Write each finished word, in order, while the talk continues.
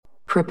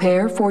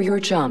Prepare for your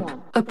jump.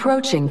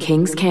 Approaching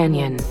Kings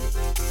Canyon.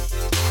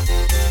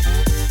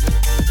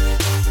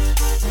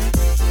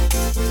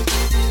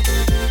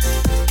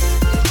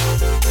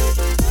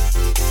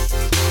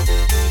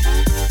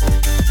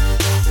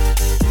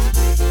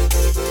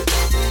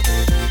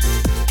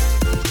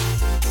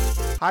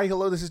 Hi,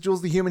 hello, this is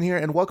Jules the Human here,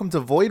 and welcome to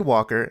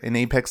Voidwalker, an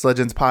Apex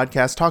Legends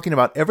podcast talking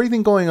about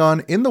everything going on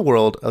in the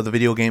world of the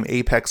video game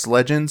Apex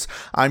Legends.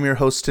 I'm your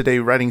host today,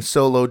 riding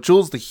solo,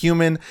 Jules the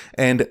Human,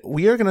 and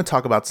we are going to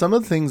talk about some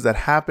of the things that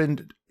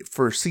happened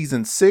for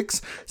Season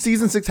 6.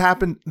 Season 6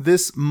 happened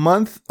this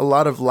month. A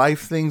lot of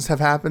life things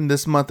have happened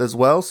this month as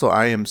well, so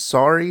I am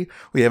sorry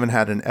we haven't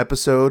had an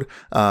episode,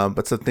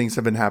 but some things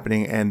have been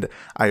happening, and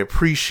I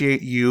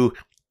appreciate you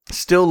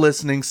still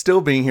listening,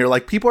 still being here.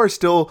 Like, people are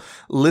still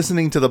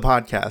listening to the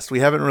podcast. We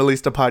haven't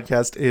released a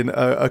podcast in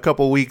a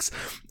couple weeks,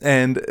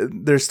 and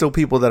there's still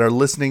people that are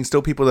listening,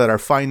 still people that are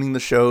finding the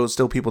show,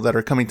 still people that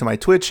are coming to my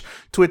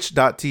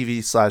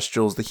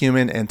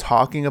twitch.tv/JulesTheHuman and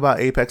talking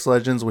about Apex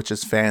Legends, which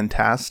is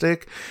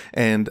fantastic.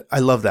 And I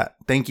love that.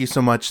 Thank you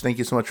so much. Thank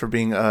you so much for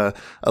being a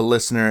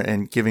listener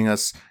and giving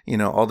us,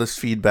 all this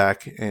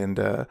feedback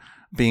and,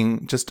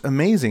 being just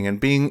amazing and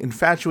being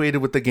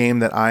infatuated with the game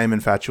that I am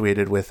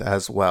infatuated with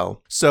as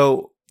well.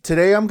 So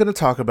today I'm going to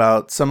talk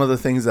about some of the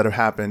things that have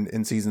happened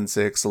in Season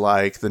 6,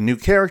 like the new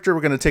character.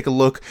 We're going to take a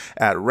look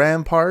at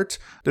Rampart.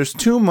 There's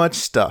too much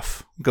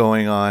stuff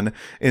going on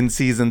in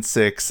Season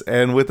 6,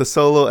 and with a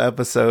solo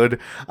episode,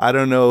 I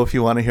don't know if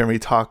you want to hear me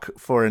talk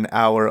for an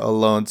hour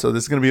alone, so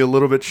this is going to be a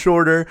little bit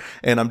shorter,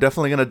 and I'm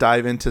definitely going to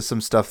dive into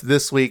some stuff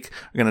this week.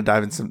 We're going to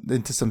dive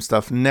into some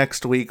stuff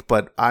next week,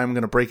 but I'm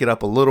going to break it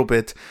up a little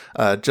bit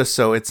just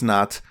so it's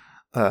not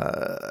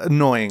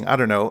annoying. I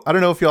don't know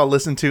if y'all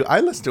listen to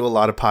a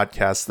lot of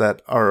podcasts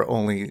that are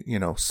only,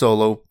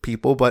 solo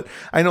people, but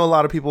I know a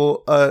lot of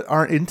people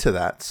aren't into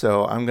that.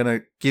 So I'm going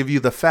to give you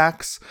the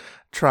facts,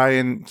 try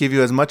and give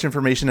you as much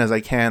information as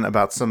I can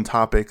about some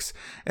topics,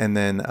 and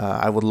then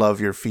I would love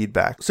your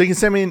feedback. So you can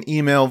send me an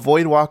email,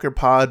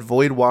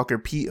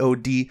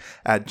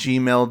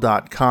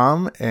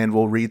 voidwalkerpod@gmail.com, and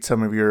we'll read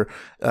some of your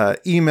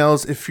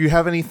emails. If you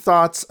have any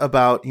thoughts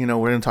about, we're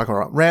going to talk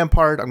about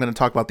Rampart. I'm going to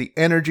talk about the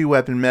energy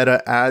weapon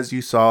meta, as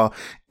you saw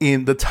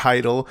in the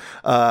title.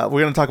 We're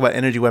going to talk about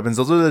energy weapons.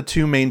 Those are the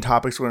two main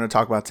topics we're going to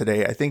talk about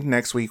today. I think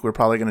next week we're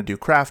probably going to do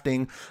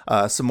crafting,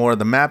 some more of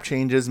the map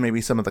changes,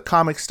 maybe some of the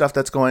comic stuff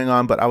that's going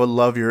on, but I would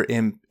love your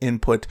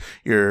input,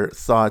 your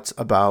thoughts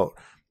about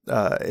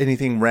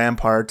anything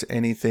Rampart,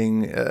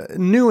 anything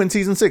new in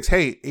Season 6.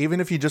 Hey, even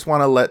if you just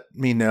want to let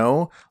me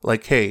know,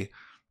 like, hey,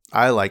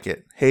 I like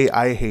it. Hey,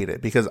 I hate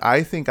it, because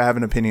I think I have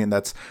an opinion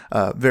that's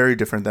very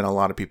different than a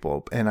lot of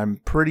people, and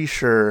I'm pretty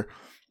sure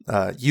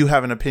you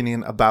have an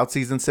opinion about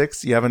Season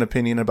 6. You have an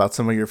opinion about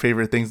some of your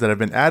favorite things that have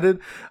been added,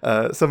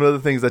 some of the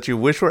things that you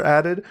wish were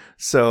added.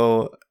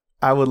 So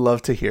I would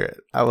love to hear it.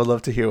 I would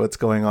love to hear what's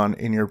going on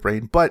in your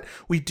brain. But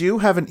we do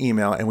have an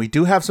email, and we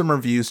do have some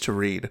reviews to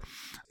read.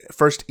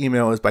 First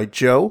email is by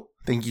Joe.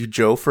 Thank you,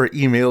 Joe, for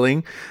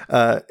emailing.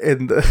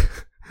 And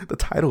the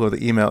title of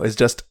the email is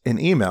just an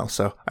email,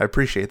 so I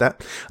appreciate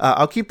that.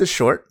 I'll keep this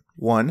short.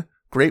 1,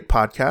 great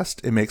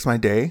podcast. It makes my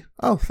day.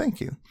 Oh,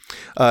 thank you.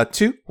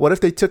 2, what if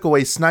they took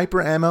away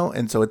sniper ammo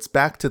and so it's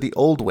back to the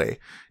old way?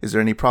 Is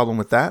there any problem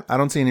with that? I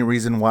don't see any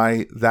reason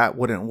why that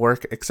wouldn't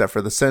work except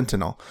for the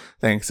Sentinel.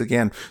 Thanks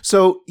again.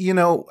 So,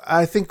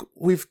 I think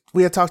we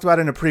had talked about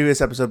it in a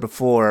previous episode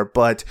before,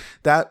 but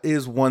that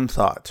is one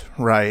thought,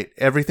 right?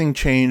 Everything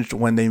changed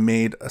when they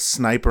made a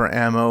sniper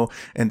ammo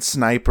and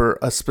sniper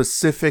a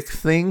specific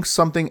thing,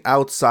 something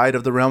outside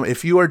of the realm.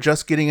 If you are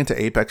just getting into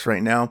Apex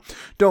right now,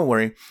 don't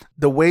worry.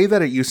 The way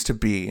that it used to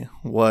be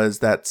was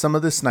that some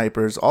of the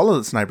snipers, all of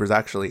the snipers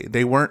actually,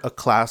 they weren't a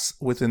class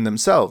within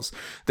themselves.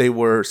 They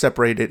were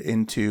separated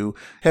into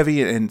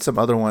heavy and some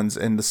other ones,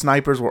 and the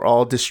snipers were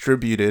all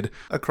distributed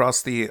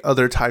across the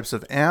other types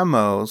of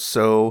ammo.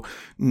 So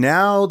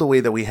now the way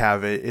that we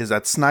have it is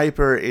that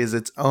sniper is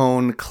its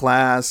own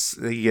class.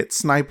 You get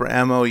sniper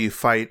ammo, you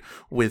fight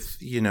with,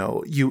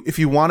 if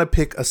you want to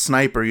pick a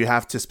sniper, you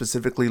have to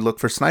specifically look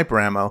for sniper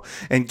ammo,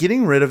 and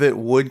getting rid of it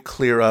would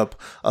clear up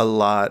a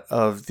lot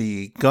of the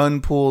gun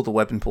pool, the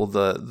weapon pool,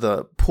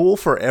 the pool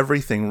for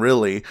everything,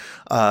 really.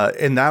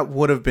 And that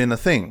would have been a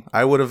thing.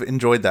 I would have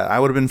enjoyed that. I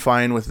would have been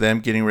fine with them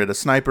getting rid of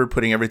sniper,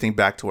 putting everything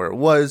back to where it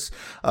was.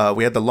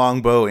 We had the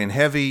longbow in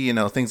heavy,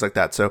 things like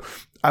that. So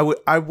I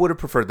would have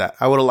preferred that.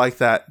 I would have liked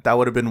that. That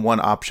would have been one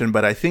option,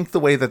 but I think the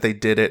way that they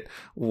did it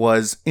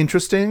was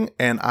interesting,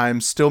 and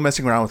I'm still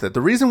messing around with it.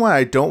 The reason why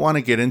I don't want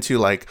to get into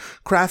like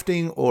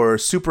crafting or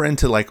super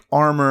into like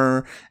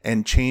armor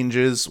and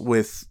changes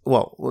with,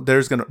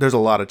 there's a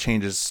lot of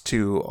changes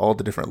to all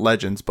the different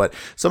legends, but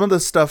some of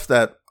the stuff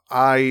that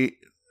I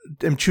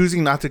am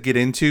choosing not to get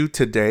into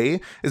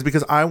today is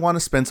because I want to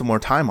spend some more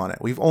time on it.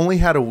 We've only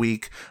had a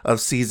week of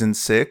season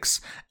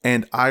 6,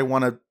 and I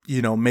want to,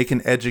 make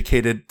an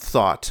educated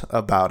thought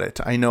about it.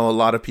 I know a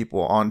lot of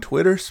people on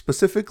Twitter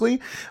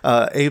specifically,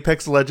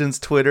 Apex Legends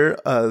Twitter,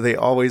 they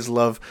always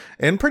love,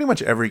 and pretty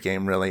much every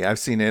game really, I've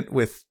seen it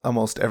with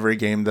almost every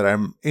game that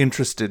I'm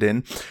interested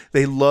in.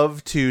 They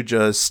love to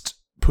just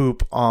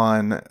poop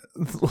on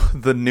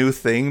the new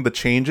thing, the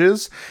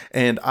changes,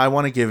 and I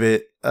want to give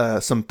it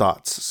some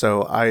thoughts.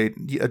 So I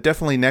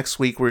definitely next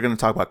week we're going to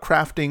talk about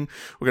crafting.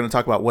 We're going to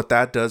talk about what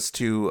that does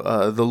to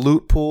the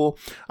loot pool.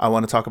 I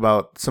want to talk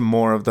about some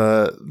more of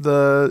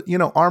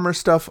the armor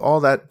stuff,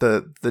 all that,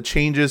 the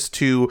changes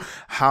to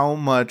how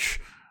much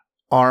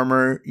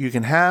armor you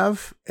can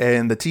have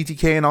and the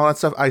TTK and all that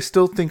stuff. I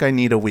still think I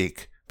need a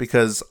week,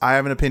 because I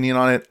have an opinion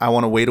on it. I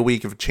want to wait a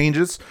week if it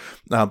changes,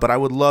 but I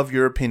would love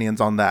your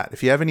opinions on that.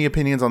 If you have any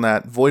opinions on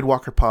that,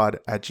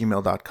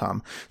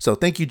 voidwalkerpod@gmail.com. So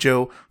thank you,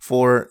 Joe,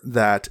 for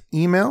that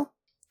email.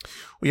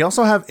 We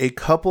also have a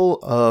couple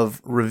of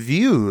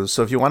reviews.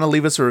 So if you want to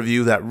leave us a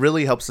review, that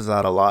really helps us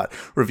out a lot.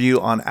 Review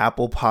on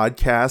Apple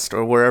Podcast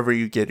or wherever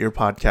you get your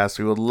podcast.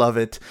 We would love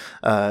it.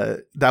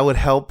 That would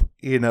help,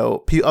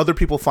 other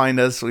people find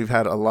us. We've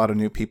had a lot of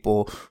new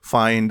people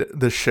find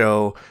the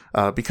show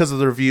because of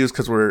the reviews,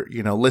 because we're,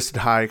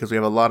 listed high, because we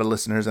have a lot of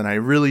listeners, and I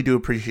really do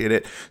appreciate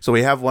it. So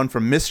we have one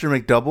from Mr.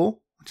 McDouble,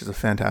 which is a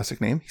fantastic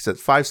name. He said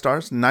 5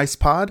 stars, nice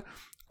pod.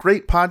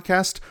 Great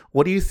podcast.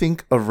 What do you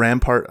think of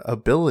Rampart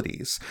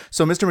abilities?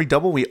 So, Mr.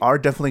 McDouble, we are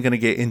definitely going to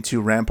get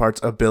into Rampart's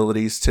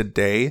abilities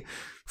today.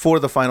 For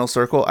the final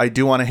circle, I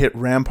do want to hit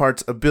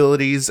Rampart's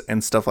abilities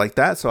and stuff like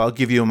that, so I'll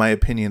give you my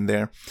opinion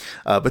there.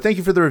 But thank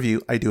you for the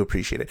review. I do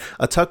appreciate it.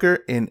 A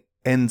Tucker in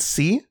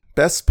NC.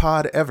 Best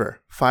pod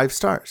ever. 5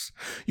 stars.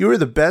 You are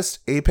the best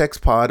Apex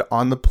pod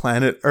on the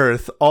planet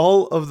Earth.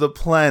 All of the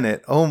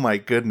planet. Oh my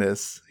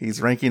goodness.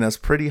 He's ranking us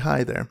pretty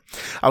high there.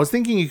 I was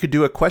thinking you could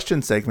do a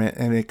question segment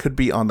and it could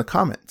be on the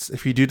comments.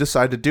 If you do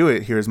decide to do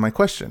it, here's my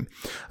question.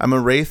 I'm a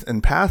Wraith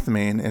and Path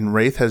main, and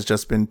Wraith has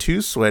just been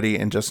too sweaty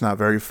and just not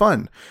very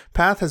fun.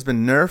 Path has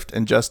been nerfed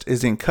and just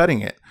isn't cutting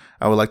it.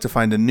 I would like to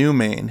find a new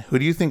main. Who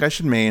do you think I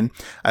should main?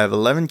 I have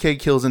 11k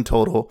kills in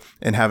total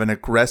and have an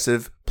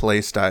aggressive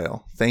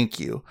playstyle. Thank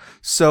you.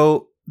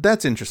 So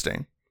that's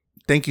interesting.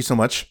 Thank you so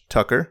much,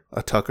 Tucker.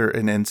 A Tucker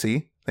in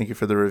NC. Thank you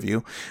for the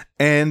review.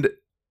 And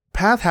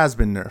Path has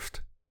been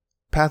nerfed.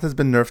 Path has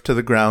been nerfed to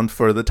the ground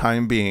for the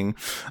time being.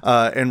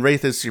 And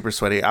Wraith is super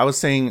sweaty. I was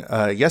saying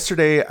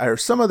yesterday or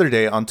some other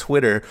day on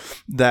Twitter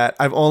that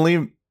I've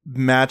only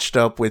matched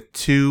up with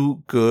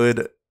 2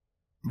 good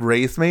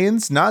Wraith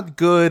mains. Not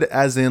good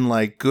as in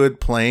like good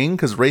playing,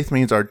 because Wraith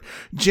mains are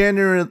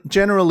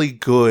generally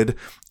good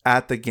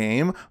at the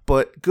game,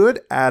 but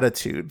good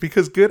attitude,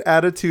 because good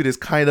attitude is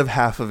kind of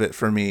half of it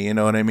for me, you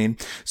know what I mean?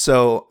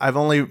 So I've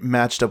only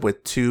matched up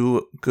with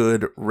 2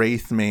 good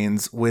Wraith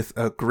mains with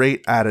a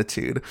great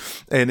attitude,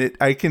 and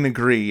I can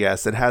agree,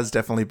 yes, it has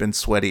definitely been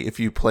sweaty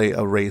if you play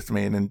a Wraith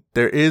main, and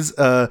there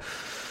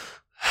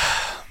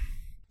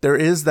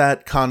is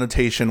that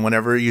connotation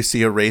whenever you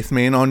see a Wraith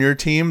main on your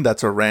team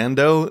that's a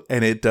rando,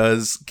 and it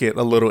does get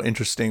a little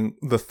interesting,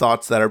 the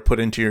thoughts that are put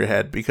into your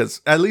head,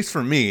 because at least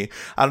for me,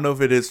 I don't know if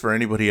it is for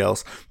anybody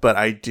else, but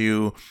I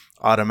do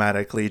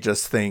automatically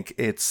just think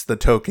it's the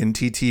token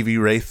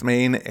TTV Wraith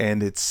main,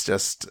 and it's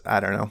just, I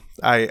don't know.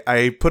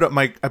 I put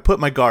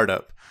my guard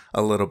up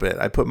a little bit.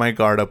 I put my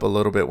guard up a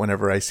little bit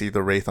whenever I see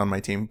the Wraith on my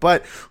team.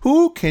 But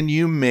who can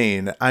you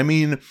main? I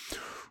mean,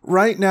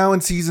 right now in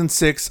season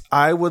 6,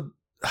 I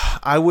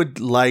would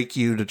like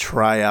you to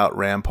try out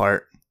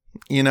Rampart.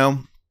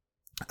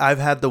 I've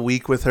had the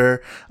week with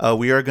her.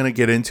 We are going to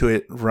get into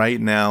it right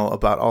now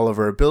about all of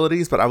her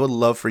abilities, but I would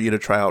love for you to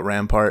try out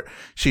Rampart.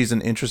 She's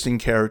an interesting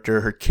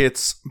character. Her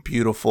kit's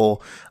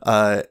beautiful,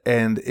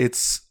 and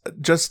it's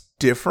just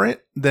different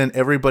than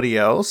everybody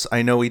else.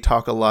 I know we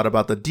talk a lot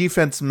about the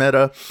defense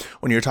meta.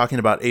 When you're talking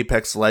about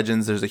Apex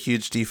Legends, there's a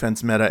huge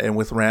defense meta, and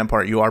with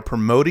Rampart, you are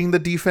promoting the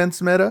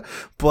defense meta,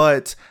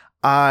 but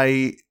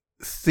I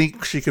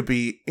think she could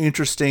be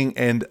interesting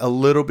and a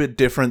little bit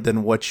different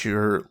than what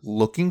you're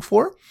looking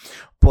for,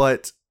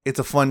 but it's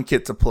a fun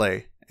kit to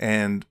play,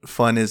 and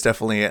fun is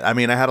definitely it. I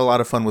mean, I had a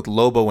lot of fun with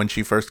Loba when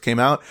she first came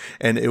out,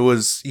 and it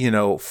was,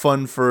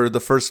 fun for the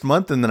first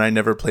month, and then I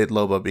never played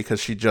Loba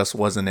because she just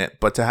wasn't it.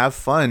 But to have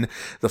fun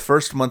the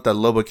first month that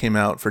Loba came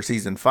out for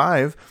season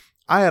 5,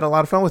 I had a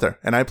lot of fun with her,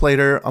 and I played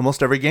her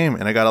almost every game,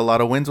 and I got a lot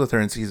of wins with her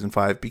in season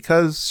 5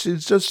 because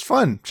she's just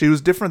fun. She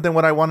was different than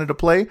what I wanted to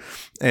play,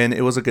 and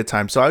it was a good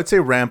time. So I would say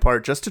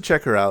Rampart, just to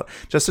check her out,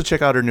 just to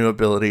check out her new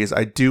abilities.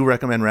 I do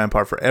recommend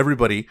Rampart for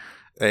everybody,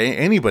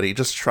 anybody,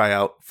 just try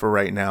out for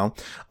right now.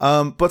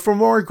 But for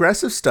more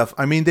aggressive stuff,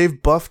 I mean,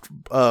 they've buffed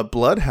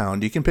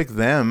Bloodhound. You can pick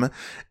them,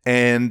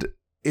 and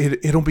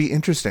it'll be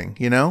interesting,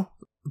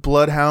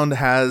 Bloodhound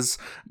has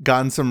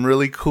gotten some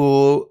really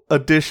cool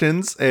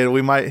additions, and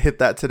we might hit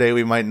that today,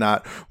 we might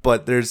not,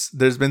 but there's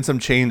been some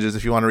changes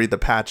if you want to read the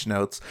patch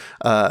notes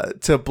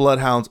to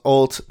Bloodhound's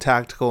ult,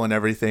 tactical, and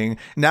everything.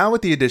 Now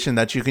with the addition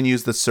that you can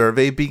use the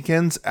survey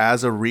beacons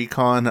as a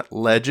recon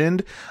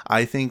legend,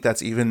 I think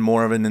that's even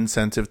more of an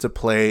incentive to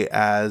play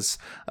as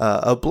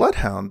a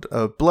Bloodhound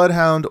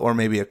or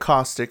maybe a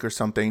Caustic or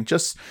something,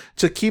 just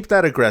to keep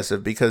that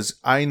aggressive, because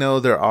I know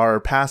there are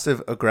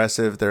passive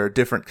aggressive, there are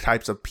different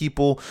types of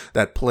people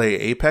that play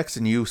Apex,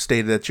 and you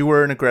stated that you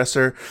were an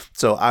aggressor,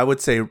 so I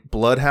would say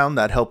Bloodhound,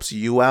 that helps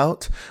you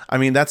out. I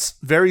mean, that's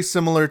very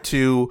similar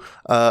to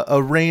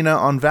Arena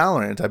on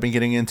Valorant. I've been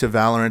getting into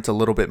Valorant a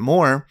little bit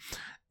more,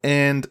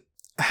 and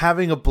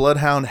having a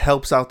Bloodhound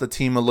helps out the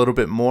team a little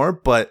bit more,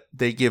 but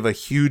they give a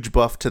huge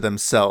buff to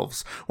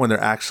themselves when they're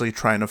actually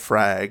trying to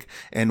frag.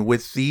 And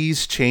with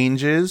these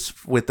changes,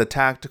 with the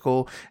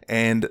tactical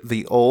and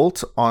the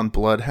ult on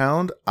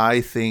Bloodhound, I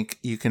think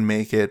you can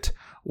make it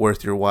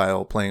worth your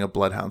while playing a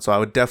Bloodhound. So I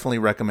would definitely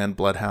recommend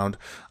Bloodhound.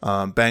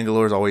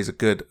 Bangalore is always a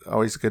good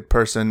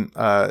person.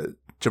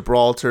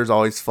 Gibraltar is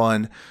always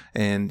fun.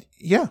 And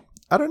yeah,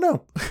 I don't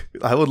know.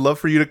 I would love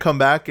for you to come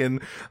back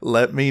and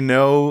let me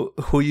know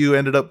who you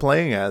ended up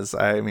playing as.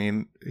 I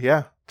mean,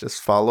 yeah,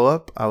 just follow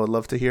up. I would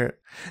love to hear it.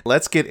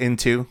 Let's get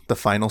into the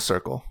final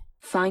circle.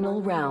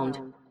 Final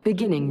round.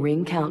 Beginning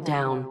ring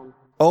countdown.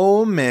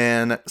 Oh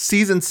man,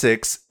 Season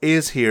 6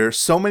 is here.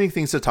 So many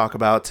things to talk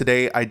about.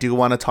 Today, I do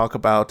want to talk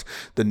about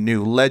the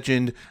new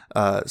legend,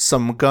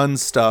 some gun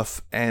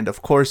stuff, and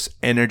of course,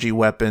 energy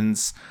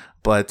weapons.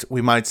 But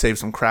we might save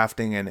some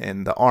crafting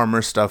and the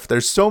armor stuff.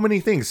 There's so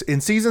many things. In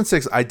Season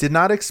 6, I did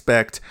not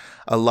expect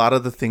a lot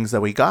of the things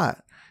that we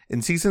got.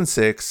 In Season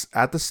 6,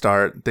 at the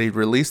start, they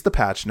released the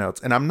patch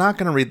notes. And I'm not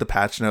going to read the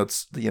patch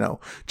notes,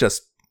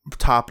 just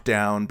top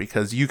down,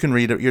 because you can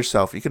read it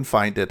yourself. You can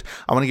find it.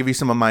 I want to give you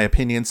some of my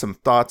opinions, some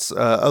thoughts,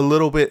 a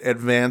little bit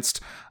advanced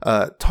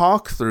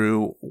talk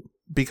through,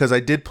 because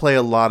I did play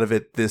a lot of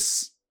it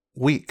this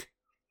week,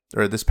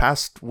 or this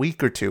past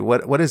week or two.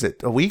 What is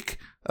it? A week?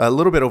 A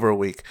little bit over a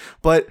week.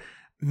 But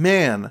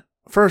man,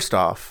 first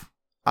off,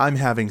 I'm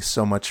having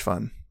so much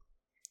fun.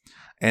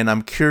 And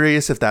I'm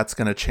curious if that's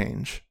going to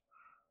change.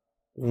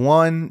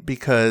 One,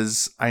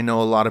 because I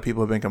know a lot of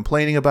people have been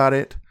complaining about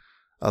it.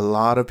 A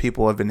lot of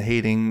people have been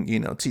hating,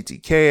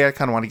 TTK. I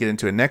kind of want to get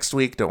into it next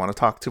week. Don't want to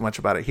talk too much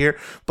about it here.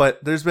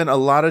 But there's been a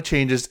lot of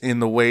changes in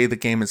the way the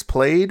game is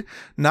played.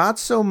 Not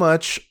so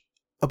much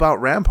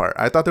about Rampart.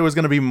 I thought there was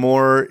going to be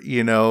more,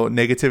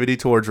 negativity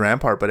towards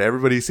Rampart, but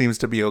everybody seems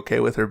to be okay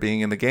with her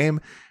being in the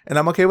game. And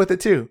I'm okay with it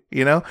too,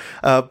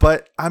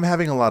 But I'm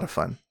having a lot of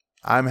fun.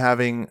 I'm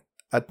having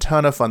a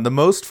ton of fun. The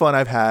most fun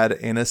I've had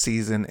in a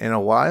season in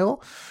a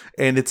while.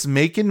 And it's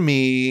making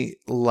me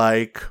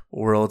like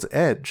World's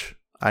Edge.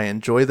 I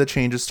enjoy the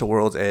changes to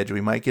World's Edge.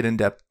 We might get in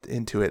depth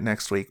into it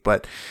next week,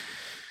 but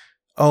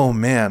oh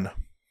man,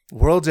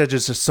 World's Edge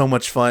is just so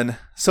much fun.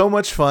 So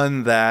much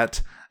fun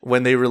that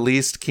when they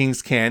released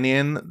Kings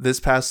Canyon this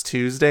past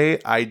Tuesday,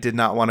 I did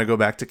not want to go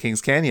back to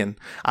Kings Canyon.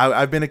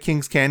 I've been a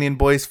Kings Canyon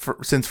boy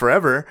since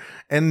forever,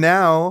 and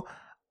now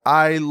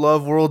I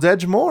love World's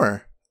Edge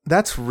more.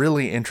 That's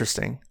really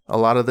interesting. A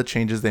lot of the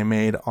changes they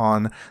made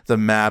on the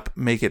map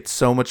make it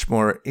so much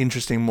more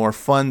interesting, more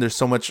fun. There's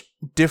so much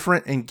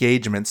different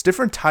engagements,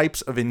 different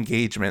types of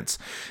engagements,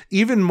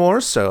 even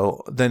more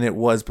so than it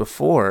was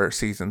before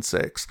Season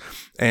 6.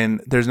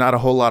 And there's not a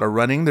whole lot of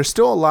running. There's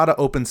still a lot of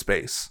open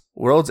space.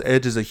 World's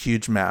Edge is a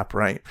huge map,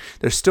 right?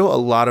 There's still a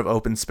lot of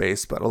open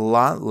space, but a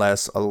lot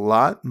less, a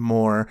lot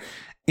more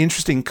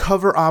interesting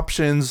cover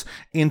options,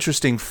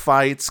 interesting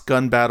fights,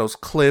 gun battles,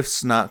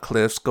 cliffs, not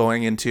cliffs,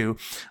 going into,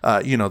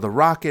 the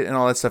rocket and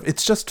all that stuff.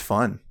 It's just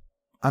fun.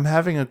 I'm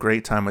having a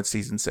great time with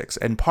Season 6.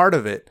 And part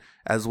of it,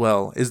 as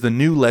well, is the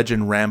new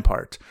legend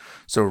Rampart.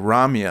 So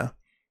Ramya,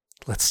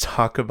 let's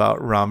talk about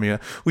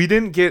Ramya. We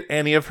didn't get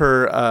any of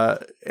her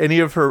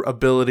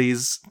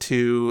abilities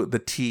to the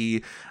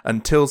T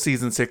until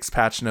Season 6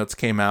 patch notes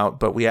came out,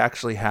 but we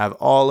actually have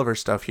all of her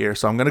stuff here.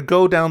 So I'm going to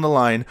go down the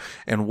line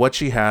and what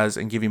she has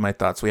and give you my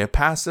thoughts. We have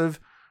passive.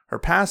 Her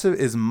passive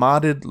is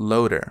Modded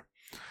Loader.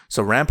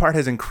 So Rampart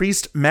has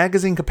increased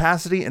magazine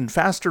capacity and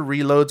faster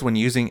reloads when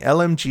using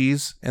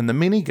LMGs and the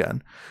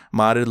minigun.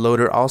 Modded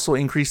Loader also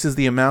increases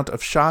the amount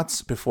of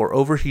shots before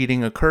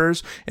overheating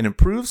occurs and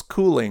improves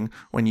cooling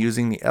when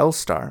using the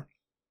L-Star.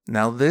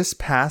 Now this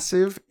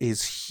passive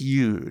is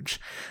huge.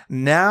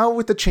 Now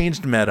with the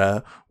changed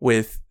meta,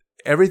 with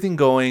everything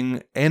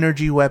going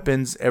energy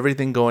weapons,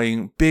 everything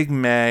going big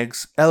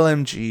mags,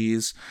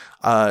 LMGs,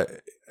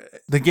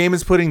 the game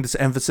is putting this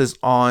emphasis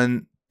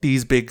on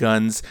these big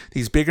guns,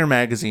 these bigger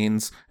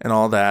magazines and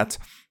all that.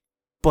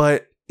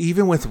 But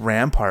even with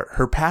Rampart,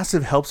 her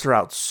passive helps her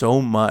out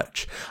so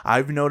much.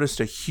 I've noticed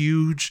a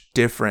huge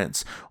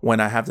difference when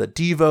I have the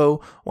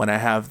Devo, when I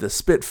have the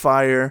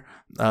Spitfire,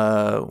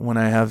 when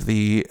I have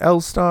the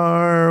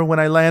L-Star, when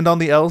I land on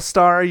the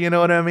L-Star, you know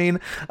what I mean?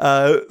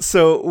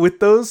 So with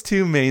those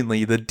two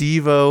mainly, the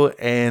Devo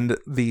and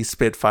the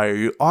Spitfire,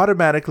 you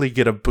automatically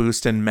get a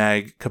boost in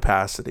mag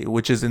capacity,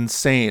 which is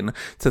insane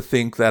to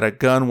think that a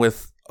gun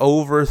with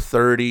over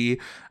 30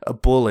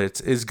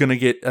 bullets is going to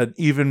get an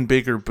even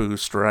bigger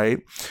boost, right?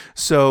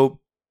 So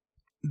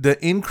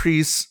the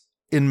increase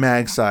in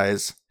mag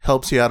size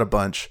helps you out a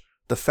bunch.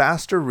 The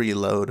faster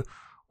reload,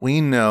 we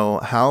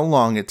know how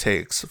long it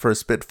takes for a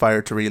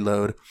Spitfire to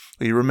reload.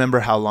 We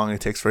remember how long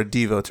it takes for a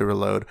Devo to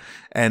reload.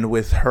 And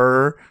with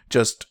her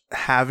just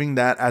having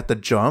that at the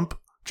jump,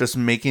 just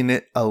making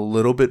it a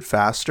little bit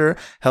faster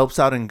helps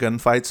out in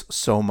gunfights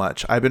so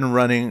much. I've been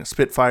running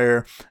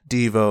Spitfire,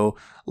 Devo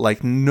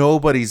like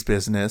nobody's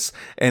business,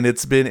 and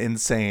it's been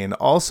insane.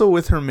 Also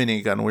with her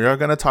minigun, we are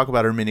going to talk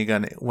about her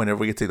minigun whenever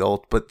we get to the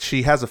ult, but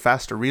she has a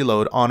faster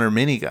reload on her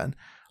minigun,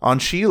 on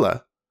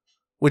Sheila,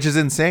 which is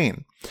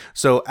insane.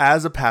 So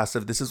as a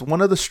passive, this is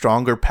one of the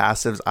stronger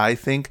passives, I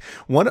think.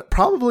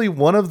 Probably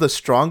one of the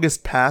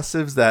strongest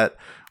passives that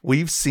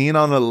we've seen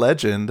on a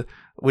Legend,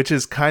 which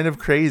is kind of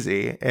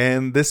crazy.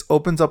 And this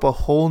opens up a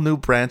whole new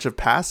branch of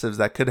passives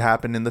that could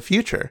happen in the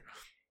future.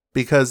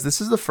 Because this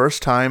is the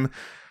first time,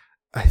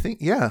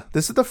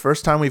 this is the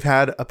first time we've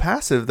had a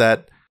passive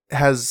that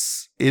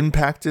has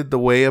impacted the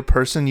way a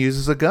person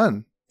uses a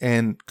gun.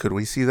 And could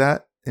we see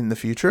that in the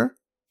future?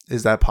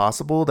 Is that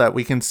possible that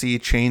we can see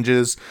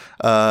changes,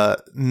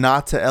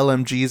 not to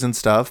LMGs and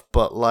stuff,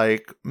 but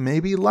like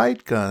maybe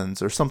light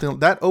guns or something?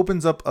 That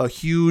opens up a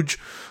huge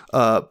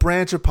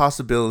branch of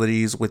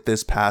possibilities with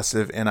this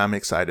passive, and I'm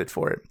excited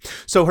for it.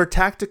 So her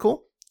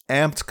tactical,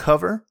 amped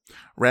cover.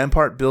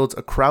 Rampart builds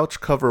a crouch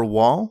cover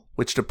wall,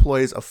 which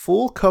deploys a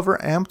full cover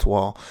amped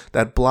wall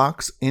that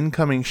blocks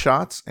incoming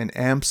shots and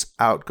amps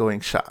outgoing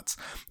shots.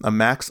 A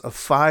max of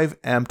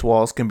 5 amped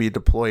walls can be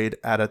deployed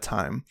at a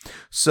time.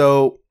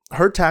 So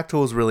her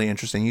tactical is really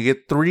interesting. You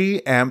get 3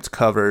 amped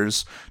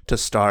covers to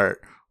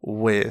start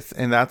with,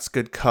 and that's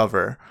good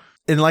cover.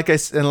 And like I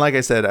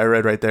said, I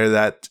read right there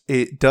that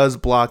it does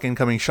block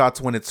incoming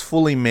shots when it's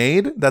fully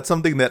made. That's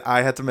something that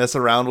I had to mess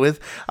around with.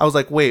 I was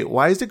like, wait,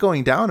 why is it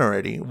going down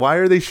already? Why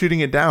are they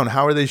shooting it down?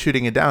 How are they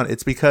shooting it down?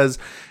 It's because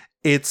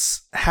it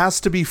has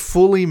to be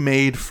fully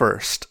made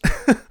first.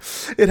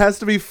 It has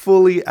to be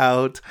fully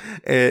out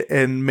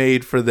and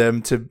made for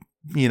them to,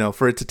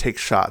 for it to take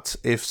shots.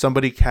 If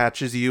somebody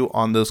catches you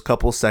on those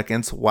couple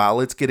seconds while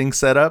it's getting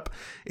set up,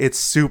 it's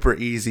super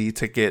easy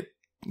to get,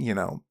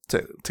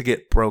 to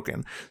get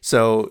broken.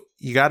 So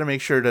you got to make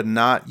sure to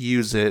not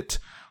use it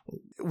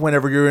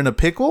whenever you're in a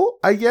pickle,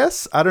 I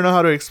guess. I don't know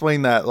how to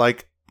explain that.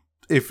 Like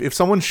if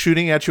someone's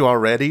shooting at you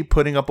already,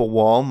 putting up a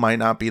wall might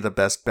not be the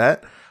best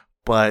bet,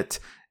 but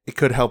it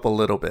could help a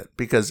little bit,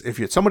 because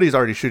if somebody's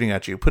already shooting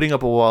at you, putting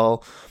up a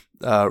wall,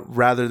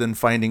 rather than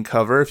finding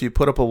cover, if you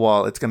put up a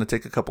wall, it's going to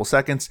take a couple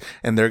seconds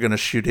and they're going to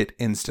shoot it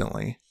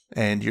instantly,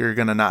 and you're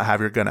going to not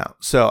have your gun out.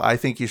 So I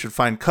think you should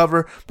find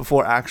cover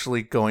before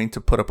actually going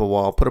to put up a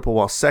wall. Put up a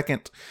wall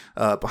second,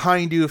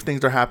 behind you if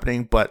things are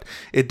happening, but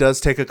it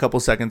does take a couple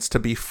seconds to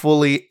be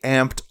fully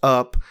amped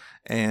up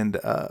and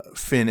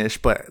finish.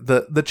 But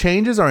the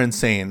changes are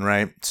insane,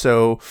 right?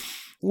 So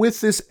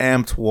with this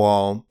amped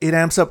wall, it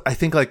amps up, I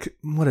think, like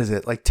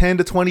 10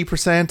 to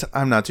 20%.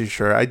 I'm not too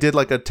sure. I did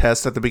like a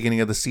test at the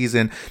beginning of the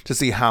season to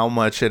see how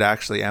much it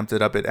actually amped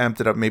it up. It amped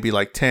it up maybe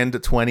like 10 to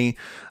 20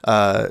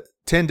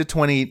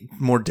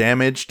 more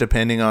damage,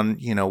 depending on,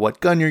 what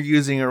gun you're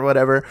using or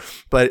whatever.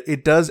 But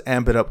it does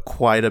amp it up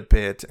quite a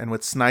bit. And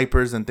with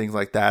snipers and things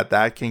like that,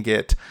 that can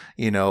get,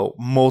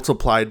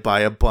 multiplied by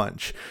a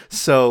bunch.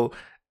 So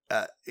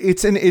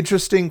it's an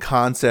interesting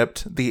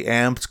concept, the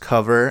amped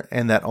cover,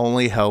 and that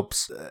only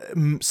helps.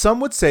 Some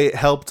would say it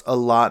helped a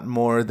lot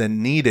more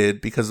than needed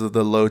because of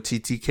the low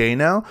TTK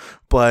now,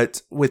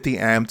 but with the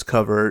amped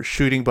cover,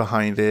 shooting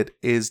behind it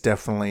is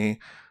definitely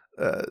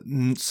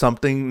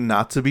something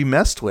not to be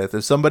messed with.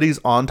 If somebody's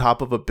on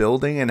top of a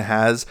building and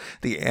has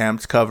the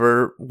amped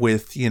cover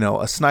with,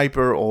 a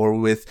sniper or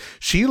with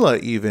Sheila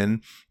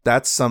even,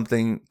 that's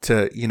something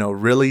to,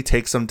 really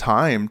take some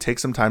time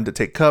to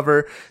take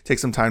cover, take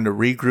some time to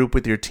regroup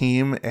with your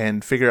team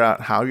and figure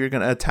out how you're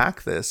going to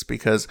attack this,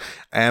 because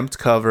amped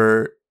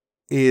cover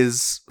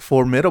is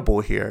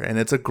formidable here, and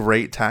it's a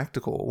great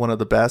tactical, one of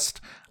the best,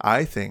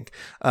 I think.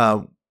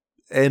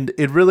 And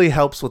it really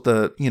helps with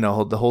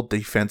the whole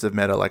defensive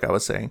meta, like I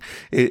was saying.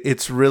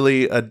 It's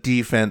really a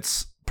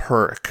defense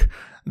perk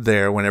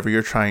there whenever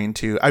you're trying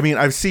to. I mean,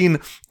 I've seen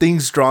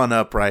things drawn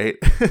up, right?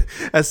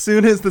 As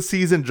soon as the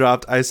season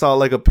dropped, I saw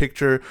like a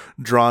picture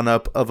drawn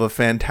up of a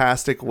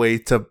fantastic way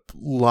to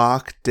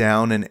lock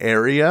down an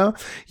area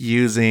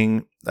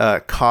using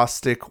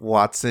Caustic,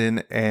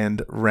 Watson,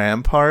 and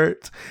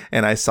Rampart,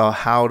 and I saw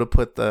how to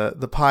put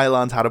the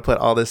pylons, how to put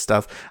all this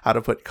stuff, how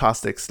to put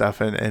Caustic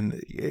stuff,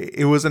 and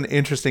it was an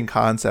interesting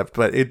concept,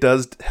 but it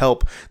does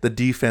help the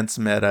defense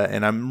meta,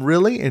 and I'm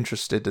really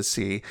interested to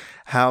see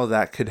how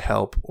that could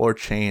help or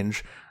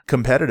change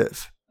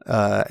competitive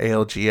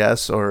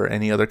ALGS or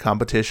any other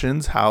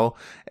competitions, how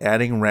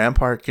adding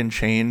Rampart can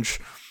change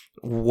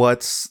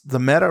what's the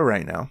meta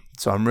right now.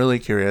 So I'm really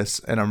curious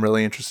and I'm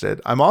really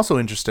interested. I'm also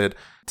interested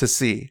to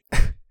see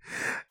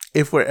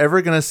if we're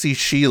ever going to see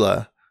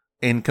Sheila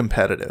in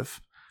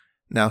competitive.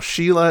 Now,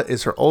 Sheila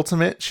is her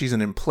ultimate. She's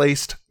an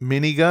emplaced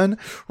minigun.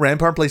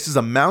 Rampart places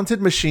a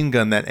mounted machine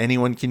gun that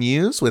anyone can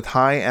use with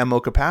high ammo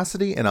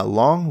capacity and a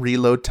long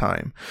reload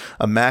time.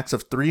 A max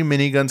of 3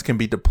 miniguns can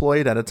be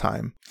deployed at a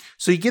time.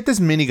 So you get this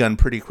minigun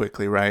pretty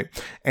quickly, right?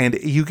 And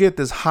you get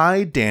this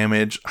high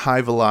damage,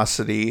 high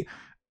velocity,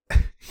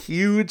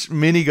 huge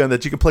minigun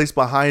that you can place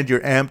behind your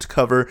amped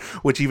cover,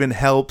 which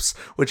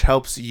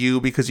helps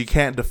you because you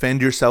can't defend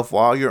yourself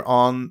while you're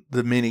on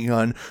the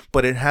minigun,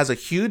 but it has a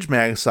huge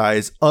mag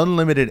size,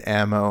 unlimited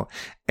ammo,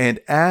 and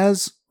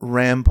as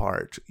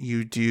Rampart,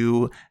 you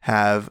do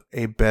have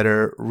a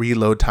better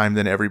reload time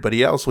than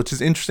everybody else, which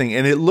is interesting,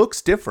 and it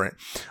looks different.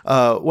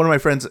 One of my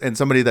friends and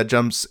somebody that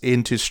jumps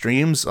into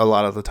streams a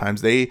lot of the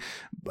times, they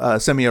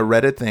send me a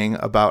Reddit thing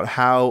about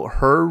how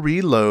her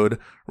reload,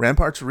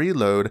 Rampart's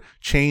reload,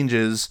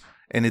 changes,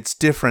 and it's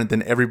different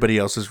than everybody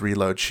else's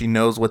reload. She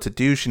knows what to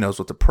do. She knows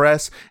what to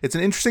press. It's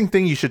an interesting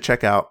thing you should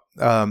check out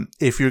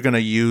if you're going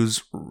to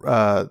use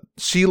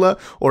Sheila,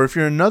 or if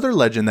you're another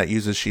legend that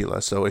uses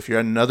Sheila. So if you're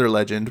another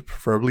legend,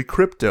 preferably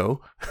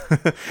crypto,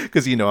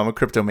 because I'm a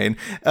crypto main.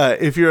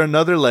 If you're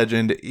another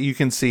legend, you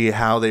can see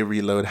how they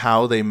reload,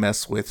 how they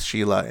mess with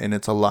Sheila, and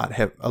it's a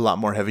lot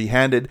more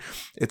heavy-handed.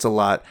 It's a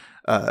lot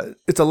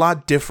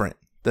different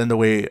than the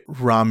way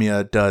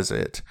Ramya does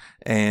it.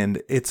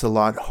 And it's a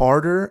lot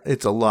harder.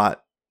 It's a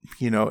lot,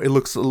 it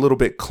looks a little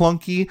bit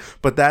clunky,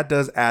 but that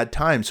does add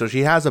time. So she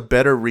has a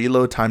better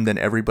reload time than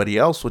everybody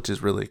else, which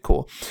is really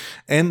cool.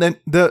 And then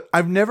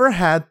I've never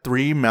had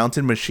 3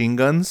 mounted machine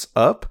guns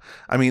up.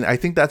 I mean, I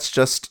think that's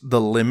just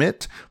the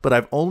limit, but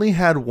I've only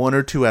had 1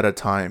 or 2 at a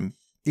time.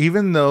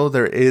 Even though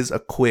there is a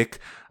quick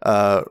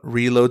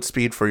reload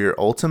speed for your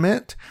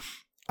ultimate,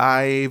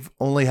 I've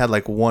only had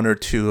like 1 or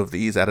 2 of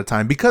these at a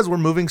time because we're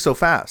moving so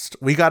fast.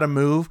 We got to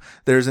move.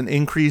 There's an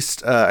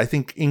increased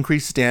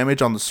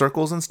damage on the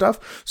circles and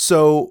stuff.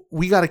 So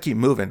we got to keep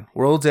moving.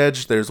 World's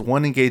Edge, there's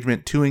 1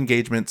 engagement, 2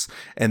 engagements,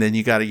 and then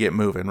you got to get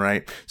moving,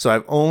 right? So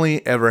I've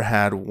only ever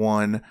had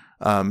 1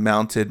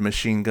 mounted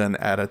machine gun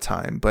at a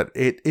time, but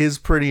it is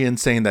pretty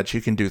insane that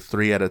you can do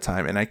 3 at a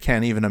time, and I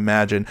can't even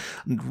imagine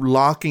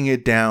locking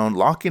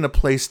a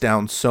place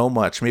down so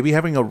much. Maybe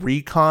having a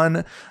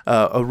recon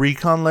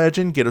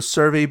legend, get a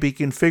survey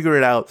beacon, figure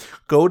it out,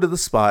 go to the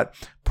spot,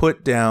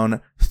 put down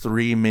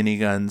 3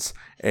 miniguns,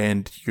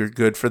 and you're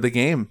good for the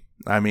game.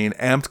 I mean,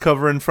 amped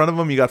cover in front of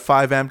them. You got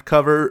 5 amped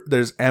cover.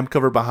 There's amped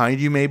cover behind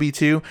you, maybe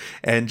 2,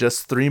 and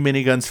just 3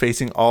 miniguns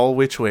facing all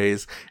which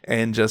ways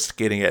and just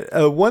getting it.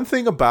 One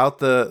thing about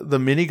the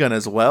minigun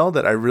as well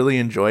that I really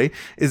enjoy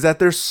is that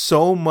there's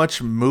so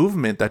much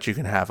movement that you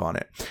can have on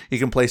it. You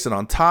can place it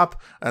on top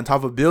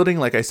of a building,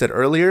 like I said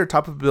earlier,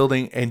 top of a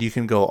building, and you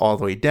can go all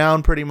the way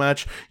down pretty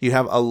much. You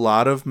have a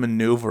lot of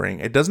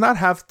maneuvering. It does not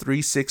have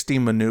 360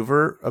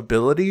 maneuver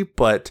ability,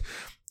 but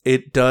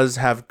it does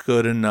have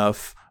good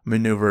enough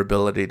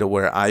maneuverability to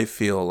where I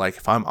feel like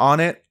if I'm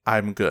on it,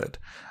 I'm good.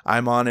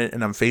 I'm on it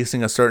and I'm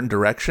facing a certain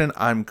direction,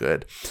 I'm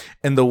good.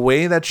 And the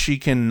way that she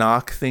can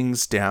knock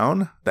things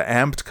down, the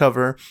amped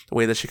cover, the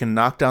way that she can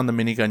knock down the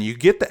minigun, you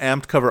get the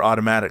amped cover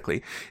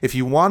automatically. If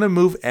you want to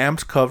move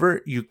amped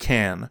cover, you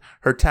can.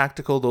 Her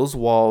tactical, those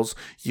walls,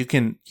 you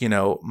can,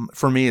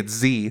 for me it's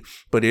Z,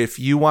 but if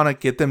you want to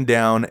get them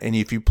down and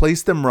if you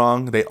place them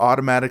wrong, they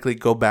automatically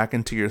go back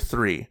into your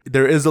 3.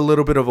 There is a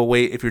little bit of a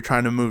wait if you're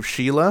trying to move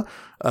Sheila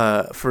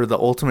for the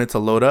ultimate to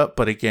load up,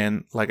 but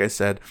again, like I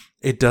said,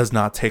 it does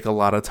not take a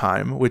lot of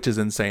time, which is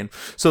insane.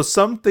 So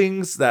some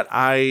things that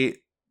I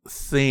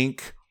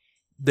think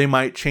they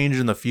might change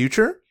in the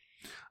future,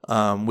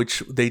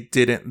 which they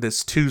didn't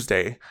this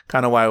Tuesday,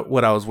 kind of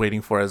what I was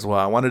waiting for as well.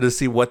 I wanted to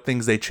see what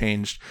things they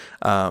changed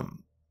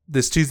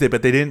this Tuesday,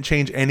 but they didn't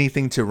change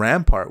anything to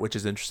Rampart, which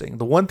is interesting.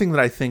 The one thing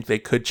that I think they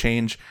could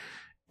change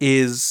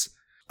is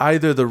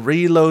either the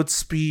reload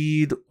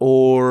speed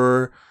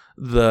or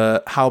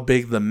how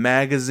big the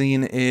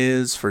magazine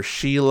is for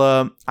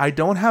Sheila. I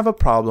don't have a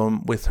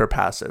problem with her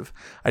passive.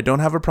 I don't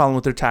have a problem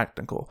with her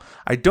tactical.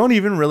 I don't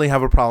even really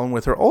have a problem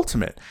with her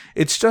ultimate.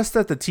 It's just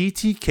that the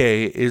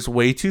TTK is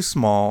way too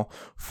small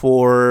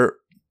for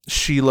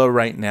Sheila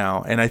right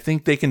now, and I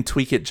think they can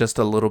tweak it just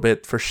a little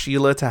bit for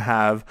Sheila to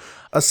have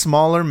a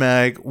smaller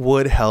mag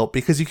would help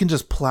because you can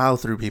just plow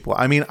through people.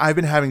 I mean, I've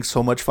been having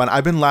so much fun.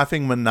 I've been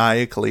laughing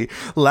maniacally,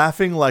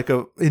 laughing like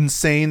a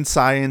insane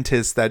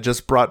scientist that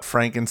just brought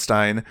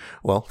Frankenstein's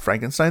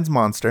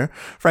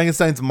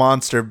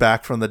monster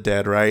back from the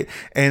dead, right?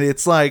 And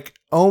it's like,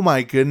 oh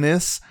my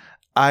goodness,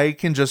 I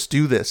can just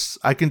do this.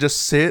 I can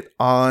just sit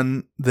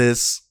on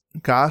this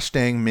gosh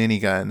dang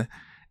minigun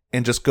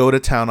and just go to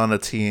town on a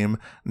team,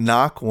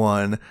 knock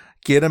one,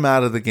 get him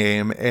out of the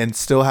game, and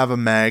still have a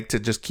mag to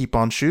just keep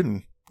on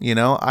shooting. You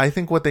know, I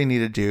think what they need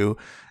to do,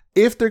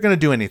 if they're going to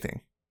do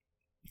anything,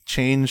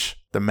 change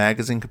the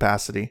magazine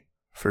capacity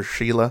for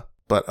Sheila.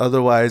 But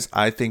otherwise,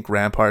 I think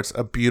Rampart's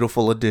a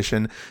beautiful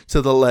addition to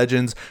the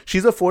Legends.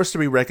 She's a force to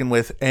be reckoned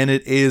with, and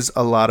it is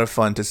a lot of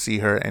fun to see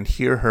her and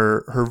hear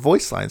her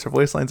voice lines. Her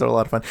voice lines are a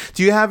lot of fun.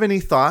 Do you have any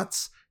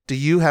thoughts? Do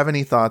you have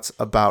any thoughts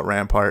about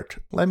Rampart?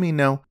 Let me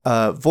know.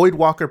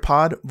 Voidwalker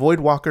Pod,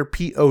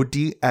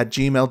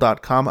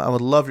 voidwalkerpod@gmail.com. I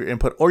would love your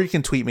input, or you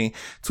can tweet me.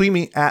 Tweet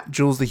me at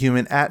Jules the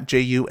Human, at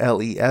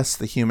JULES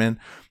the Human.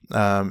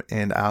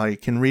 And I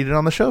can read it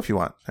on the show if you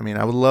want. I mean,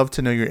 I would love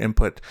to know your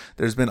input.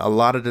 There's been a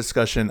lot of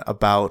discussion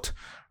about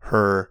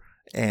her,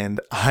 and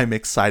I'm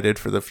excited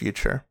for the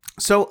future.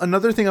 So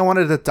another thing I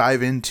wanted to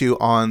dive into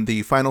on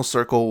the final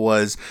circle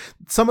was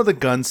some of the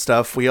gun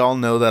stuff. We all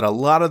know that a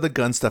lot of the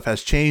gun stuff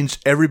has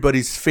changed.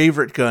 Everybody's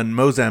favorite gun,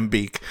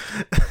 Mozambique,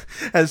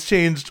 has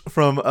changed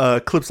from a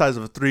clip size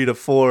of 3 to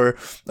 4.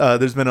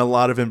 There's been a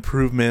lot of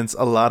improvements.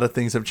 A lot of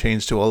things have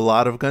changed to a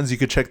lot of guns. You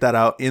could check that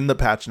out in the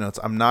patch notes.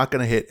 I'm not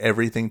going to hit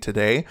everything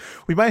today.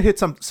 We might hit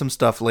some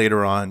stuff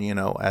later on, you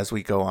know, as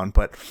we go on,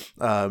 but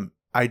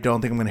I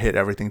don't think I'm going to hit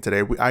everything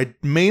today. I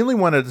mainly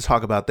wanted to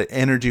talk about the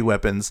energy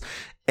weapons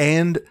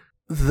and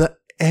the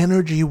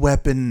energy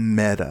weapon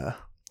meta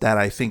that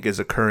I think is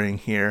occurring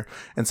here,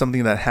 and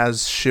something that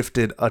has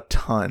shifted a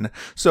ton.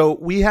 So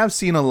we have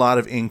seen a lot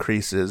of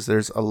increases.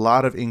 There's a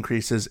lot of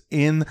increases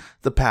in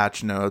the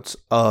patch notes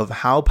of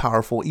how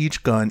powerful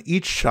each gun,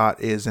 each shot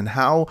is, and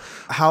how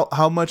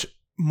much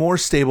more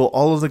stable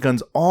all of the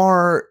guns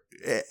are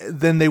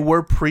than they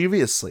were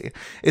previously.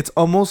 It's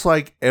almost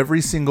like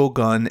every single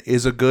gun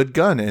is a good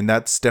gun, and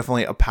that's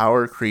definitely a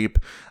power creep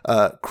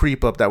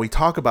up that we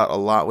talk about a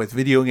lot with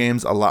video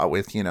games, a lot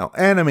with, you know,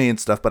 anime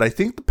and stuff. But I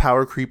think the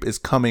power creep is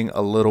coming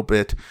a little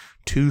bit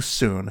too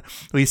soon.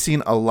 We've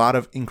seen a lot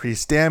of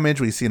increased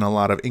damage. We've seen a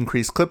lot of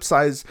increased clip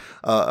size,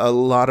 a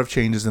lot of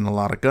changes in a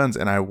lot of guns,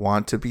 and I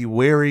want to be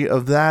wary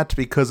of that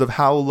because of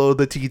how low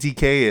the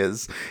TTK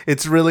is.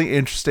 It's really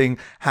interesting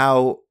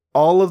how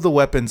all of the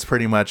weapons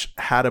pretty much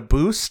had a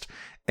boost,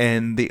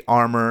 and the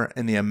armor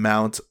and the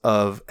amount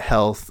of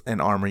health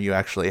and armor you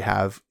actually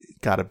have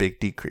got a big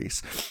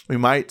decrease. We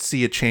might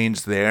see a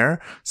change there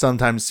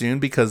sometime soon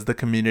because the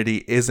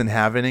community isn't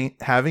having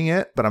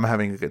it, but I'm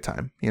having a good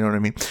time. You know what I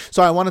mean?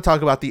 So I want to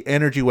talk about the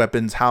energy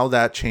weapons, how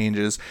that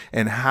changes,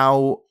 and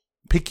how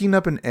picking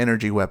up an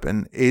energy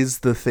weapon is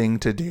the thing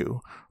to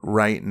do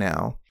right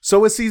now.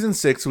 So with Season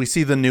 6, we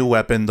see the new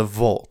weapon, the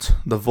Volt.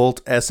 The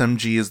Volt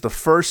SMG is the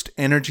first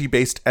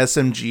energy-based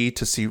SMG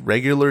to see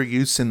regular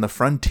use in the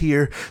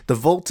Frontier. The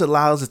Volt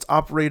allows its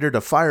operator to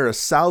fire a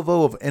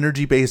salvo of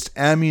energy-based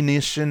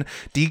ammunition,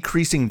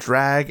 decreasing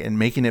drag and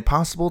making it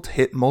possible to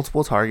hit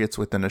multiple targets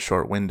within a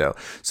short window.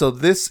 So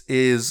this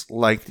is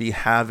like the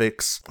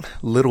Havoc's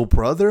little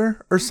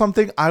brother or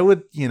something. I'm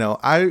going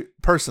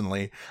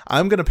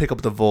to pick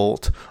up the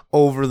Volt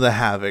over the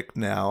Havoc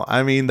now.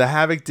 I mean, the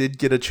Havoc did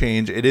get a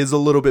change. It is a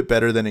little bit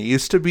better than it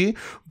used to be,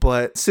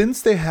 but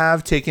since they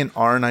have taken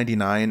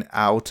R99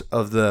 out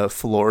of the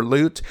floor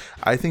loot,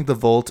 I think the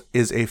Volt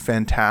is a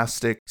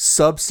fantastic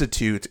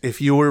substitute. If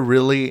you were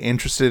really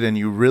interested and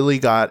you really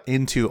got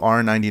into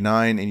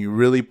R99 and you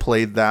really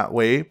played that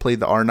way, played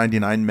the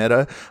R99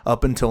 meta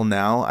up until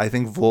now, I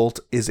think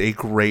Volt is a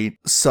great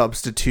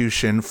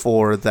substitution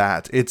for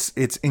that. It's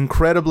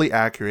incredibly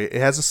accurate. It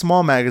has a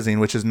small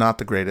magazine, which is not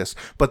the greatest,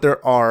 but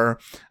there are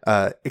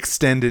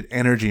extended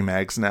energy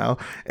mags now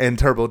and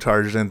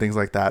turbochargers and things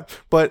like that.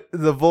 But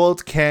the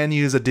Volt can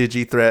use a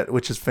digi threat,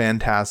 which is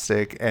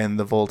fantastic, and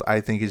the Volt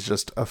I think is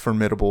just a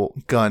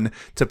formidable gun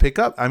to pick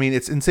up. I mean,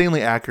 it's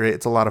insanely accurate.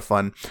 It's a lot of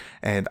fun,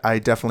 and I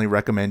definitely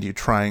recommend you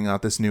trying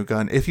out this new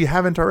gun if you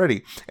haven't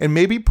already, and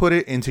maybe put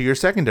it into your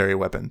secondary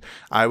weapon.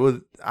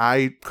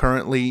 I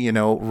currently,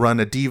 run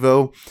a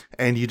Devo,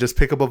 and you just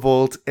pick up a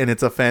Volt, and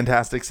it's a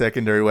fantastic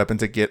secondary weapon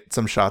to get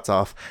some shots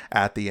off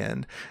at the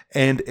end.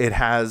 And it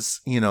has,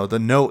 the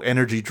no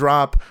energy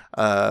drop.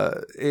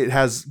 It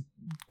has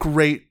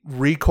great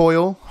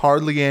recoil,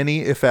 hardly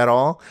any, if at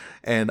all.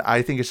 And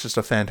I think it's just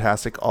a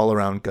fantastic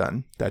all-around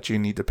gun that you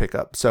need to pick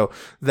up. So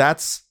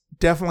that's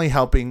definitely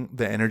helping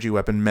the energy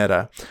weapon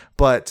meta.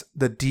 But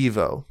the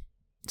Devo,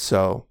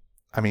 so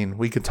I mean,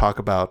 we could talk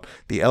about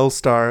the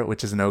L-Star,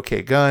 which is an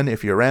okay gun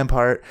if you're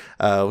Rampart.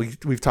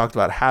 We've talked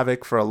about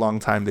Havoc for a long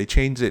time. They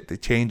change it, they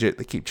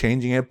keep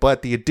changing it.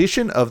 But the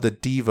addition of the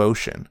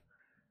Devotion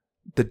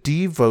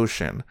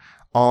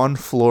on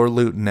floor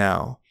loot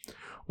now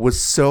was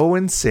so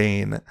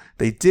insane.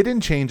 They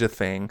didn't change a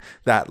thing.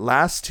 That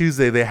last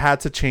Tuesday, they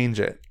had to change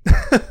it.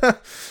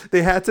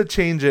 They had to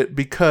change it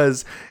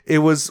because it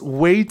was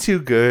way too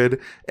good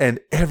and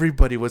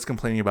everybody was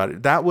complaining about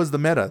it. That was the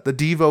meta. The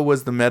Devo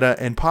was the meta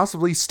and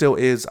possibly still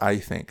is, I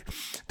think.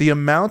 The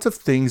amount of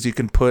things you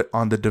can put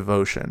on the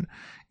Devotion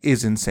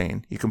is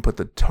insane. You can put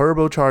the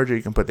turbocharger,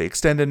 you can put the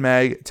extended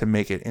mag to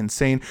make it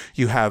insane.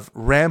 You have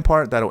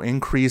Rampart that'll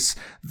increase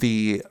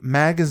the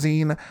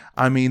magazine.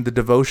 I mean, the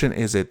devotion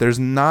is it. There's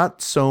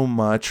not so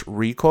much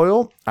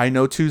recoil. I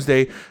know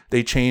Tuesday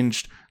they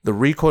changed the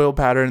recoil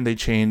pattern, they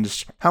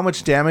changed how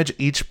much damage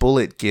each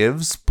bullet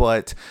gives,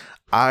 but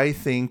I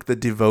think the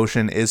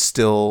devotion is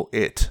still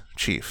it,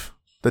 Chief.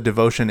 The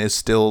devotion is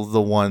still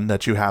the one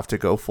that you have to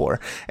go for.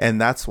 And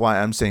that's why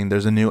I'm saying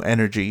there's a new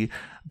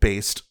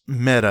energy-based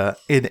meta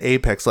in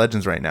Apex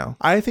Legends right now.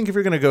 I think if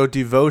you're going to go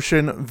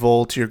devotion,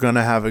 Volt, you're going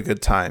to have a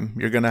good time.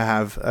 You're going to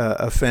have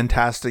a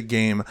fantastic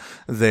game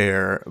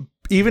there,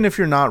 even if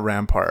you're not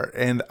Rampart.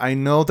 And I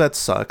know that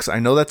sucks. I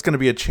know that's going to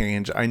be a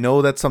change. I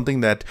know that's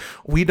something that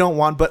we don't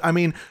want. But I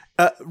mean,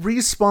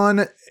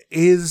 Respawn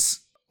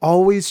is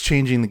always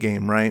changing the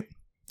game, right?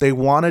 They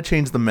want to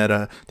change the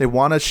meta. They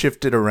want to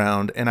shift it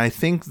around. And I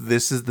think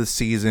this is the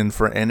season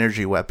for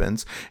energy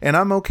weapons. And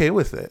I'm okay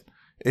with it.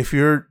 If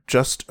you're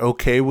just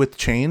okay with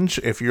change,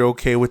 if you're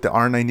okay with the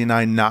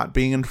R99 not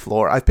being in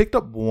floor, I've picked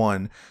up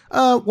one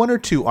or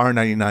two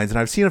R99s, and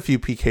I've seen a few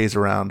PKs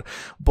around.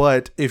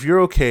 But if you're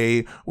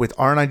okay with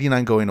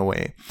R99 going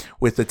away,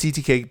 with the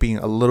TTK being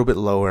a little bit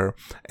lower,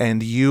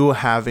 and you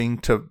having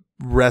to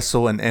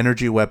wrestle an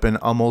energy weapon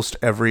almost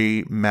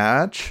every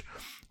match,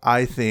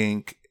 I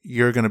think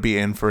you're going to be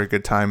in for a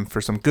good time, for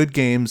some good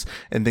games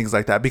and things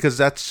like that, because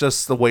that's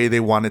just the way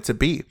they want it to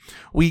be.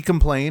 We can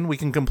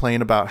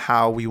complain about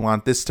how we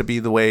want this to be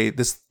the way,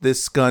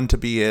 this gun to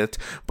be it,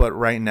 but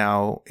right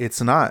now it's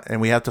not.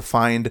 And we have to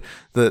find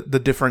the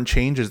different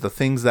changes, the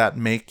things that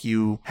make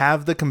you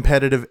have the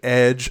competitive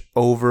edge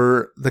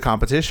over the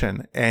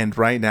competition. And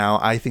right now,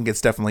 I think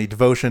it's definitely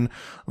Devotion,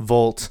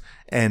 Volt,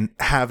 and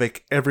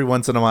Havoc every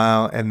once in a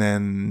while, and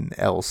then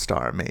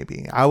L-Star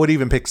maybe. I would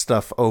even pick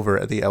stuff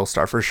over the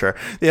L-Star for sure.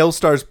 The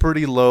L-Star is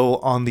pretty low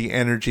on the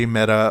energy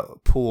meta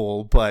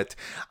pool, but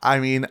I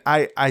mean,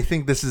 I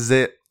think this is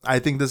it. I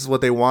think this is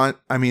what they want.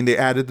 I mean, they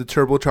added the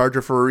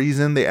turbocharger for a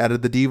reason. They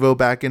added the Devo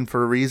back in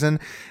for a reason,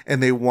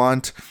 and they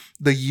want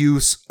the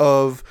use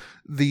of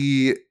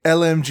the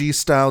LMG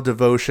style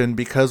devotion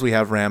because we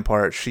have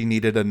Rampart. She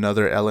needed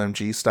another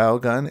LMG style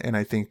gun, and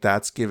I think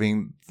that's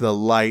giving the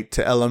light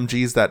to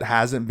LMGs that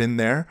hasn't been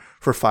there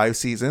for 5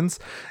 seasons.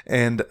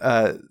 And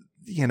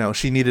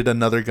she needed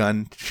another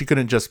gun. She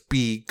couldn't just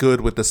be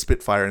good with the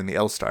Spitfire and the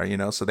L-Star,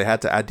 so they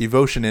had to add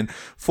devotion in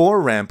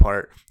for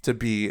Rampart to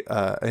be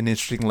an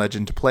interesting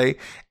legend to play.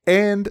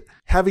 And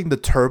having the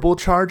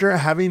turbocharger,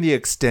 having the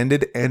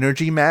extended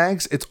energy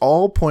mags, it's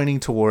all pointing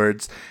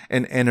towards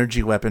an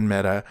energy weapon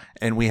meta,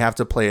 and we have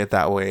to play it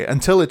that way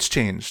until it's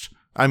changed.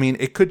 I mean,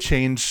 it could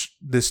change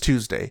this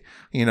Tuesday.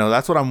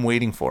 That's what I'm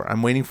waiting for.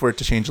 I'm waiting for it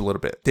to change a little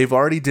bit. They've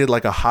already did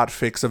like a hot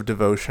fix of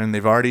devotion.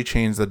 They've already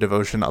changed the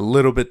devotion a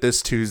little bit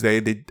this Tuesday.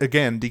 They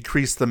again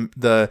decreased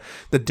the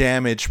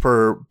damage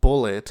per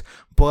bullet,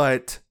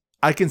 but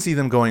I can see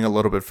them going a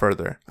little bit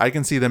further. I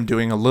can see them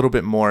doing a little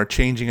bit more,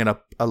 changing it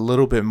up a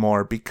little bit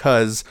more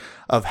because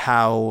of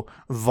how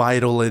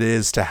vital it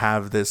is to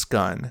have this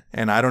gun.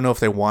 And I don't know if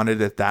they wanted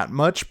it that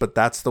much, but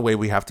that's the way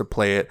we have to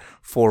play it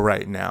for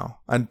right now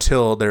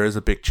until there is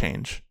a big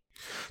change.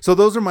 So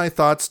those are my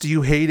thoughts. Do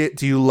you hate it?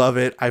 Do you love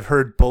it? I've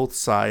heard both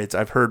sides.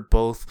 I've heard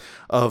both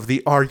of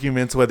the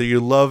arguments, whether you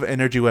love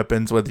energy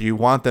weapons, whether you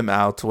want them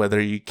out, whether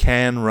you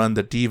can run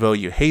the Devo,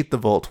 you hate the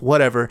Volt,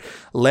 whatever.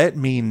 Let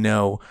me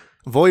know.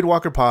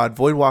 VoidwalkerPod,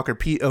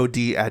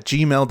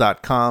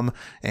 voidwalkerpod@gmail.com,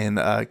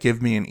 and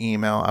give me an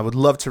email. I would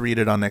love to read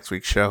it on next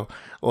week's show,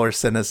 or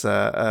send us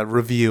a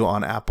review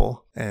on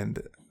Apple,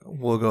 and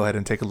we'll go ahead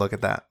and take a look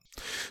at that.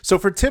 So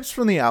for tips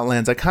from the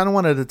Outlands, I kind of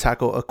wanted to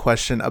tackle a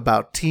question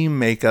about team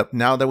makeup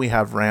now that we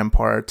have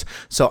Rampart.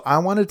 So I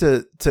wanted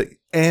to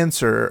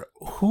answer,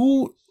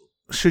 who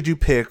should you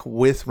pick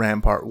with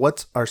Rampart?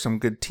 What are some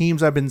good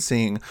teams I've been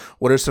seeing?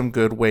 What are some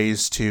good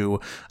ways to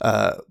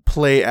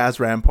play as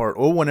Rampart?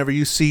 Or whenever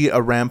you see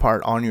a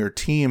Rampart on your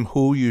team,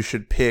 who you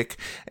should pick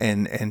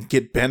and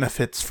get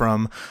benefits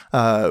from?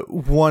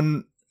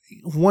 One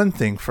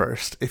thing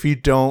first, if you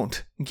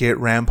don't get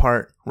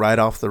Rampart right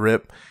off the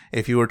rip,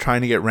 if you were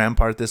trying to get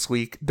Rampart this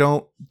week,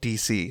 don't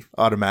DC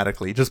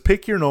automatically. Just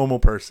pick your normal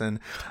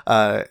person.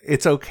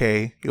 It's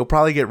okay. You'll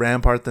probably get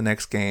Rampart the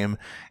next game.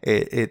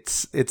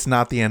 It's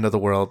not the end of the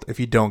world if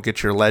you don't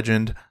get your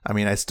legend. I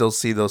mean, I still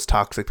see those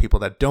toxic people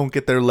that don't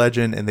get their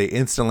legend and they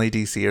instantly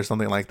DC or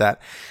something like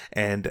that.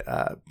 And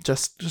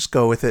just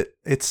go with it.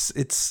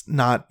 It's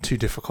not too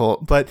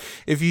difficult. But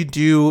if you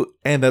do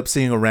end up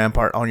seeing a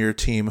Rampart on your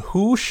team,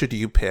 who should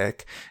you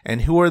pick,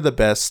 and who are the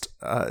best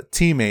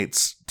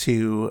teammates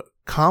to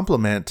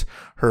complement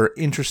her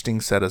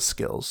interesting set of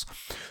skills?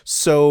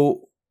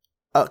 So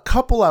a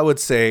couple I would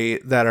say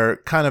that are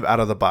kind of out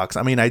of the box.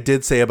 I mean, I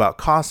did say about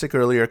Caustic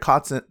earlier.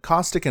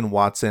 Caustic and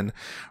Wattson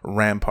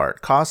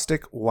Rampart.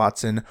 Caustic,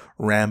 Wattson,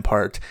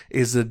 Rampart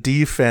is a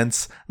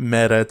defense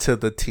meta to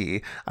the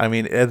T. I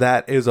mean,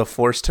 that is a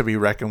force to be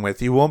reckoned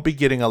with. You won't be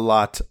getting a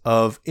lot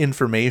of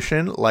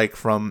information like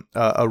from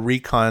a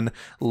recon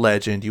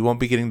legend. You won't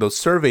be getting those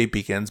survey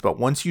beacons, but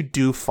once you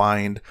do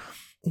find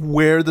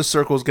where the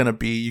circle is going to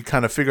be. You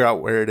kind of figure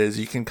out where it is.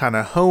 You can kind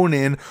of hone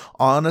in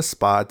on a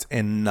spot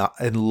and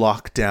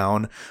lock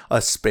down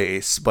a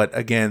space. But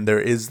again,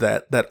 there is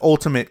that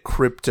ultimate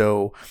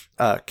crypto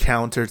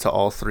counter to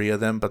all three of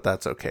them, but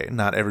that's okay.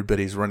 Not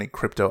everybody's running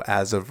crypto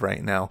as of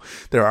right now.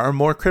 There are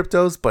more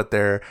cryptos, but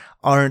there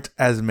aren't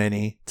as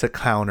many to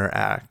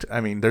counteract.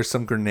 I mean, there's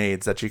some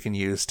grenades that you can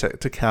use to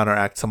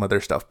counteract some other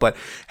stuff, but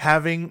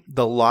having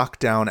the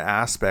lockdown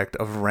aspect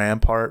of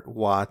Rampart,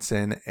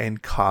 Wattson,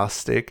 and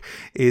Caustic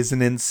is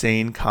an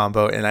insane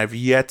combo, and I've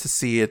yet to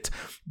see it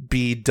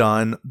be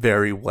done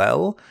very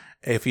well.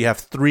 If you have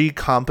 3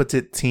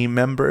 competent team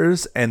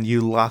members and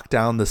you lock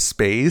down the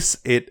space,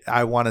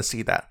 I want to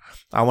see that.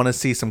 I want to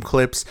see some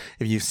clips.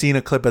 If you've seen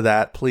a clip of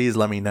that, please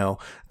let me know.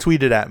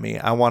 Tweet it at me.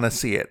 I want to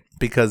see it,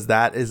 because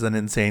that is an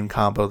insane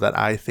combo that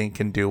I think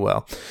can do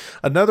well.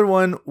 Another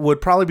one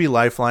would probably be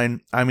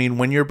Lifeline. I mean,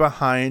 when you're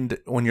behind,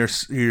 when you're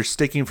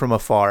sticking from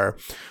afar,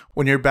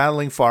 when you're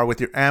battling far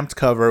with your amped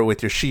cover,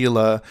 with your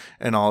Sheila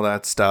and all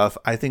that stuff,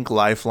 I think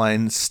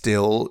Lifeline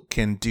still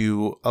can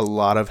do a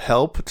lot of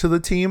help to the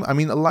team. I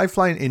mean, a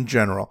Lifeline in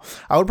general.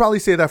 I would probably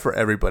say that for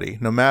everybody,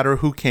 no matter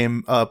who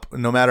came up,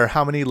 no matter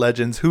how many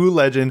legends, who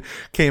legend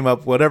came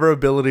up, whatever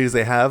abilities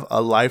they have,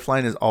 a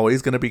Lifeline is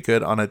always going to be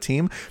good on a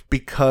team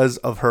because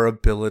of her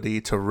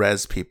ability to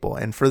res people.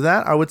 And for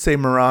that, I would say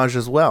Mirage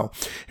as well.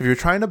 If you're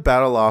trying to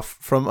battle off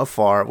from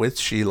afar with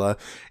Sheila,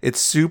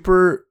 it's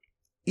super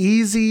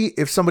easy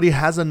if somebody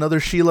has another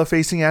Sheila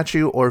facing at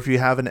you, or if you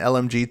have an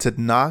LMG,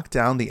 to knock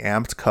down the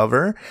amped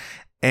cover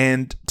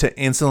and to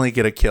instantly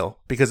get a kill,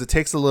 because it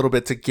takes a little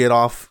bit to get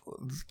off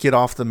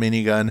the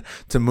minigun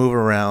to move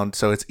around.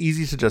 So it's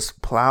easy to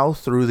just plow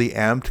through the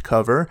amped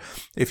cover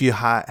if you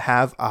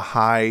have a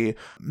high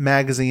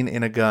magazine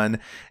in a gun,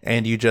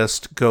 and you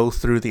just go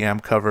through the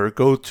amped cover,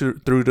 go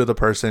through to the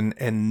person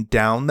and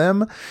down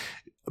them.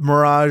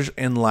 Mirage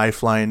and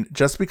Lifeline,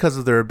 just because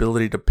of their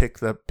ability to pick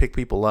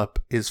people up,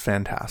 is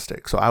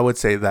fantastic. So I would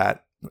say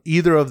that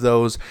either of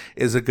those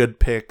is a good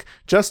pick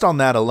just on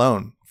that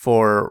alone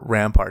for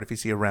Rampart, if you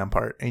see a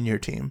Rampart in your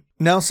team.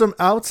 Now, some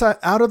out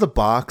of the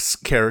box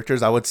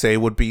characters I would say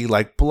would be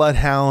like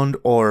Bloodhound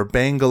or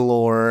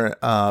Bangalore.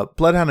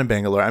 Bloodhound and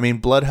Bangalore. I mean,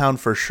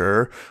 Bloodhound for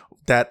sure.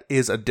 That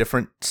is a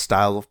different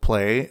style of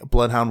play.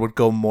 Bloodhound would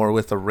go more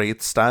with the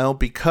Wraith style,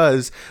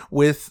 because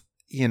with,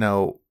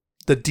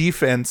 the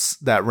defense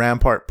that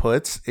Rampart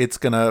puts, it's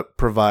going to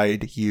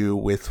provide you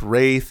with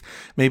Wraith,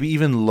 maybe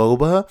even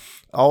Loba,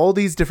 all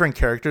these different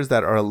characters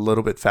that are a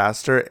little bit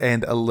faster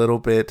and a little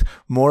bit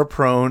more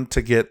prone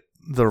to get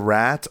the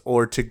rat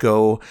or to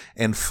go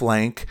and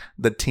flank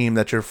the team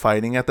that you're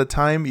fighting at the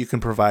time. You can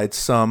provide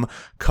some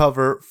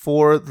cover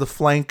for the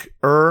flanker,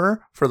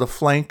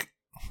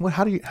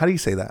 how do you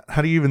say that?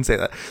 How do you even say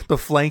that? The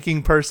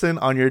flanking person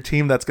on your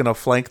team that's going to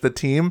flank the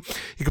team.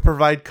 You can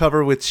provide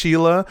cover with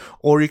Sheila,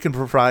 or you can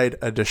provide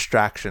a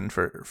distraction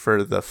for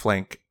the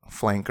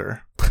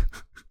flanker.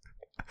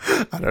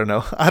 I don't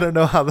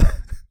know how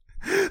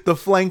the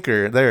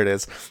flanker. There it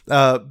is.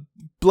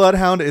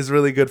 Bloodhound is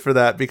really good for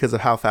that because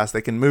of how fast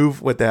they can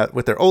move with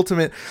their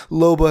ultimate.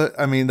 Loba,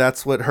 I mean,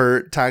 that's what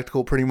her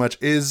tactical pretty much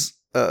is.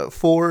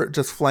 For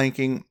just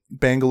flanking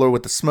Bangalore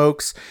with the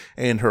smokes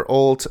and her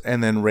ult,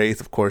 and then Wraith,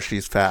 of course,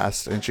 she's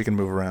fast and she can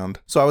move around.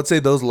 So I would say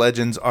those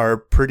legends are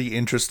pretty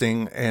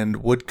interesting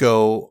and would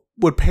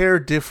pair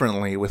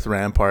differently with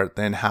Rampart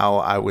than how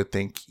I would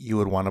think you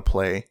would want to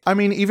play. I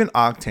mean, even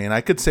Octane.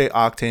 I could say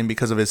Octane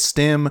because of his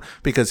stim,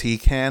 because he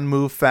can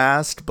move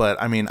fast,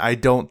 but I mean, I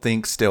don't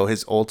think still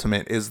his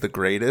ultimate is the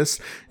greatest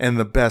and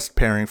the best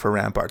pairing for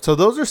Rampart. So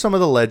those are some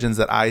of the legends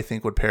that I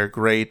think would pair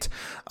great.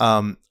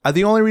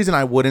 The only reason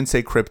I wouldn't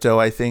say Crypto,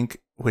 I think,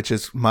 which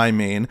is my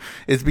main,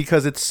 is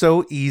because it's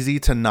so easy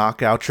to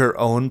knock out your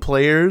own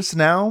players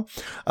now.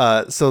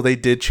 So they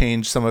did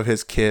change some of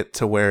his kit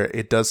to where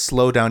it does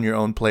slow down your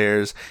own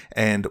players,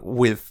 and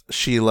with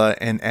Sheila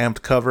and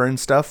amped cover and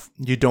stuff,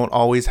 you don't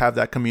always have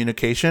that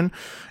communication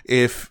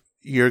if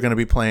you're going to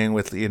be playing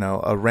with,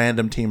 a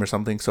random team or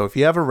something. So if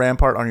you have a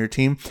Rampart on your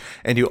team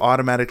and you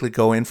automatically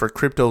go in for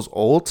Crypto's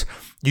ult,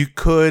 you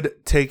could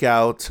take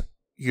out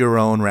your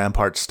own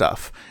Rampart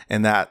stuff,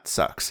 and that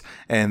sucks.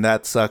 And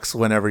that sucks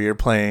whenever you have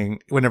a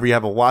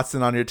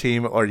Wattson on your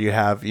team, or you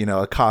have,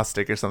 a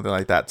Caustic or something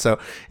like that. So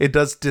it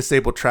does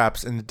disable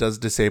traps, and it does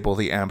disable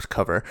the amped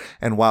cover.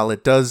 And while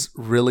it does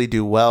really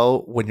do well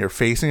when you're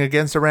facing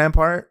against a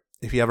Rampart,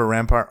 if you have a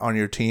Rampart on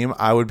your team,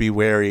 I would be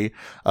wary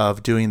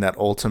of doing that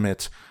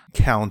ultimate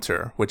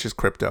counter, which is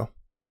Crypto.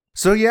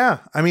 So yeah,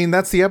 I mean,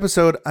 that's the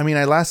episode. I mean,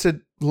 I lasted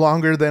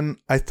longer than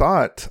I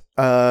thought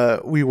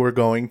we were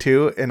going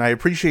to, and I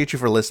appreciate you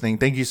for listening.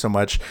 Thank you so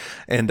much.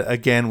 And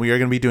again, we are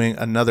going to be doing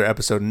another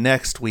episode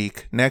next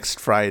week,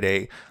 next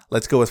Friday.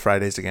 Let's go with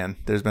Fridays again.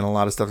 There's been a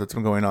lot of stuff that's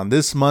been going on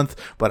this month,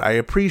 but I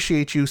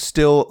appreciate you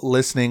still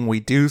listening. We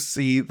do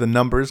see the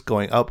numbers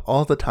going up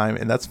all the time,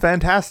 and that's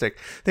fantastic.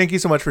 Thank you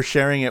so much for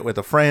sharing it with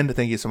a friend.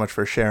 Thank you so much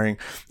for sharing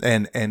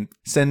and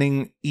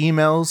sending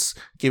emails,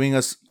 giving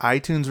us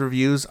iTunes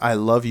reviews. I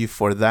love you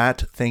for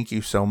that. Thank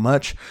you so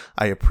much.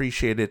 I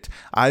appreciate it.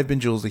 I've been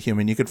Jules the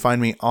Human. You can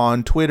find me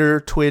on Twitter,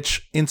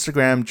 Twitch,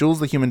 Instagram,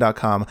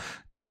 julesthehuman.com,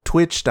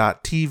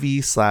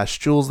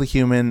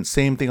 twitch.tv/julesthehuman.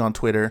 Same thing on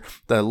Twitter.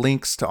 The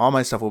links to all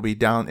my stuff will be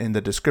down in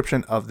the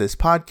description of this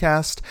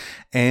podcast.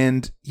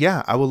 And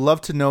yeah, I would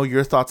love to know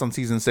your thoughts on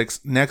season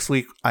 6. Next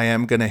week, I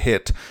am going to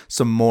hit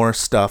some more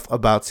stuff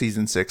about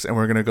season 6, and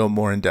we're going to go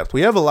more in depth.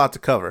 We have a lot to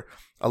cover.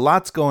 A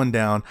lot's going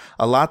down,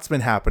 a lot's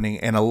been happening,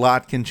 and a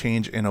lot can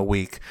change in a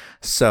week.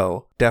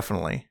 So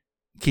definitely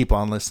keep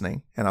on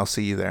listening, and I'll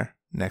see you there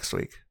next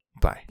week.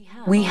 Bye.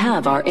 We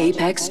have our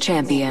Apex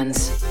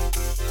champions.